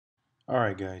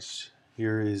Alright guys,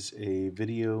 here is a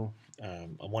video. I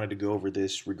wanted to go over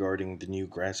this regarding the new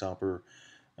Grasshopper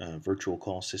virtual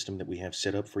call system that we have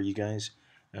set up for you guys,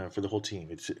 for the whole team.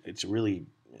 It's a really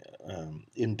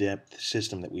in-depth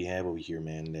system that we have over here,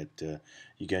 man, that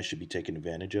you guys should be taking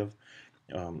advantage of.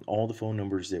 All the phone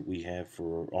numbers that we have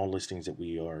for all listings that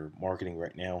we are marketing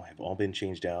right now have all been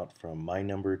changed out from my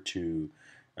number to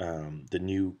the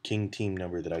new King Team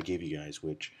number that I gave you guys,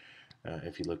 which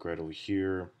if you look right over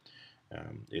here,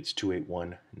 it's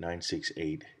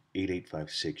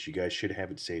 281-968-8856. You guys should have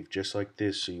it saved just like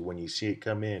this, so when you see it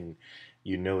come in,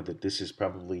 you know that this is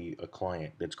probably a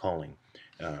client that's calling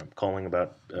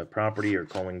about a property or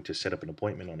calling to set up an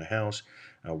appointment on a house.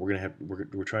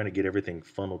 We're trying to get everything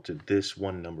funneled to this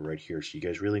one number right here. So you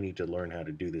guys really need to learn how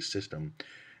to do this system,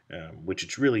 which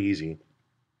it's really easy,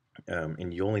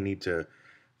 and you only need to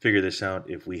figure this out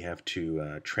if we have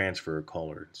to transfer a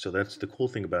caller. So that's the cool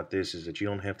thing about this, is that you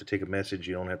don't have to take a message,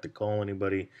 you don't have to call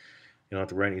anybody, you don't have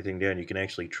to write anything down. You can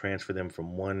actually transfer them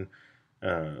from one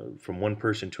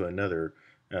person to another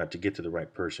to get to the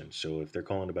right person. So if they're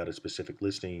calling about a specific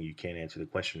listing, you can't answer the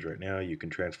questions right now, you can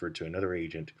transfer it to another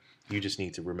agent. You just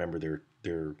need to remember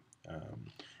their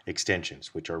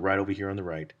extensions, which are right over here on the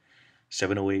right.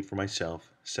 708 for myself,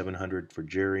 700 for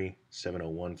Jerry,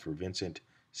 701 for Vincent,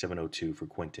 702 for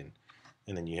Quentin.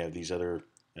 And then you have these other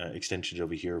extensions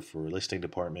over here for listing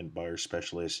department, buyer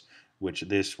specialist, which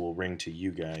this will ring to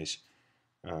you guys.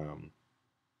 It'll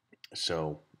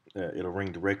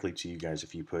ring directly to you guys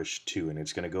if you push 2, and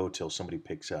it's going to go till somebody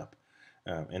picks up.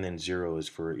 And then 0 is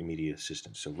for immediate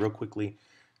assistance. So real quickly,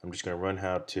 I'm just going to run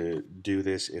how to do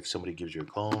this if somebody gives you a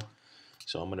call.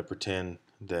 So I'm going to pretend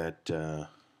that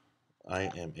I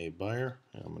am a buyer,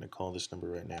 and I'm going to call this number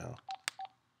right now.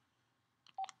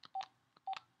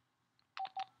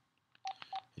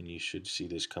 And you should see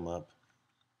this come up.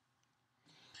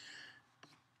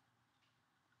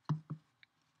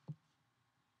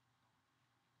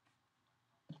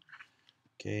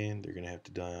 Okay, and they're going to have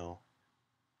to dial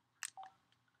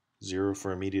 0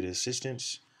 for immediate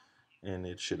assistance, and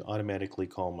it should automatically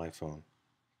call my phone.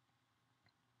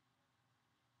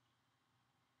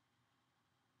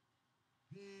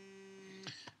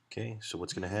 Okay, so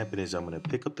what's going to happen is I'm going to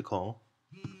pick up the call.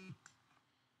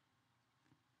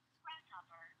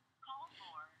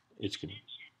 It's going to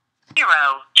 0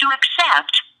 to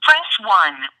accept, press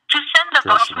 1 to send the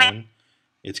voicemail.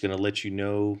 It's going to let you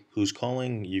know who's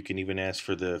calling. You can even ask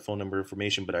for the phone number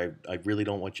information, but I really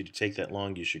don't want you to take that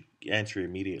long. You should answer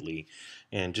immediately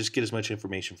and just get as much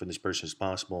information from this person as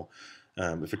possible.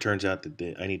 If it turns out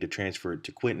that I need to transfer it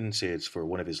to Quentin, say it's for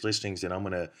one of his listings, then I'm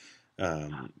going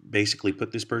to basically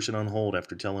put this person on hold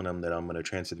after telling them that I'm going to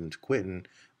transfer them to Quentin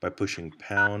by pushing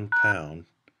pound.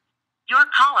 Your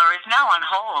caller is now on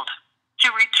hold.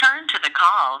 To return to the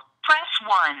call, press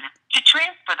 1. To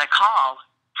transfer the call,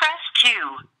 press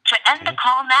 2. To end the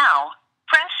call now,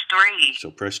 press 3. So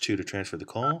press 2 to transfer the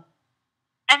call.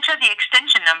 Enter the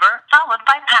extension number followed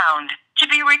by pound. To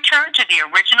be returned to the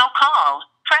original call,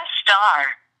 press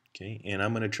star. Okay, and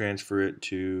I'm going to transfer it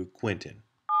to Quentin.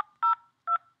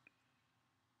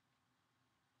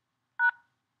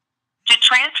 To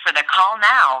transfer the call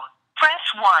now,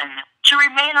 press 1. To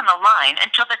remain on the line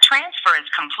until the transfer is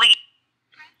complete.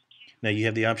 Now you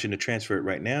have the option to transfer it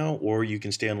right now, or you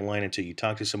can stay on the line until you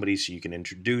talk to somebody so you can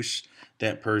introduce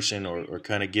that person or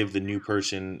kind of give the new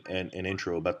person an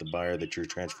intro about the buyer that you're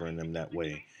transferring them that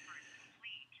way.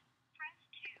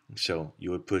 So you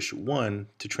would push 1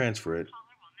 to transfer it.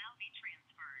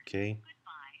 Okay.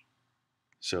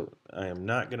 So I am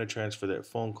not going to transfer that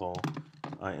phone call.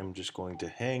 I am just going to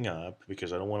hang up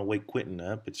because I don't want to wake Quentin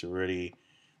up. It's already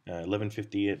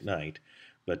 11:50 at night.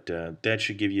 But that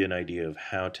should give you an idea of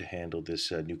how to handle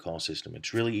this new call system.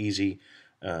 It's really easy,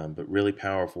 but really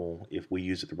powerful if we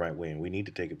use it the right way. And we need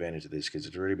to take advantage of this because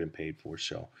it's already been paid for.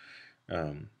 So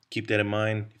keep that in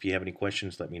mind. If you have any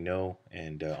questions, let me know,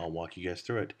 and I'll walk you guys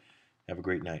through it. Have a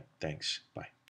great night. Thanks. Bye.